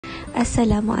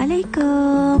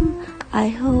Assalamualaikum.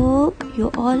 I hope you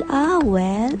all are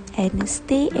well and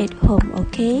stay at home,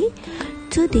 okay?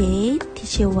 Today,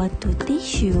 teacher want to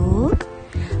teach you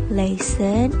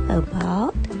lesson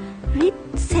about read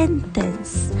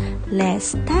sentence.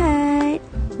 Let's start.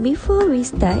 Before we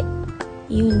start,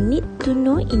 you need to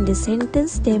know in the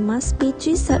sentence there must be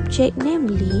three subjects,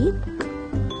 namely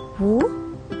who,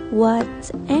 what,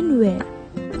 and where.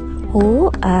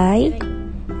 Who, I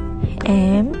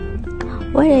am.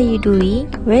 What are you doing?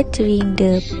 Watering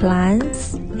the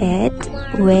plants at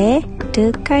where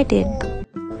the garden.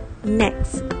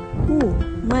 Next, who,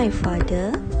 my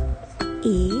father,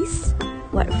 is.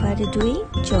 What father doing?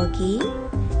 Jogging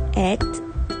at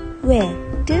where?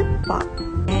 The park.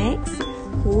 Next,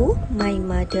 who, my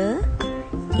mother,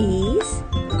 is.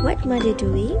 What mother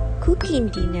doing?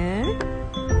 Cooking dinner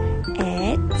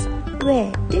at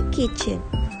where? The kitchen.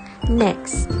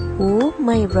 Next, who,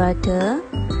 my brother,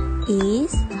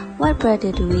 is. What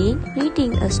brother doing?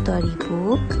 Reading a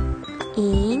storybook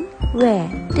in where?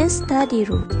 The study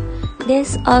room.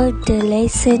 That's all the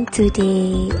lesson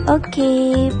today.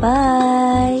 Okay,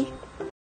 bye.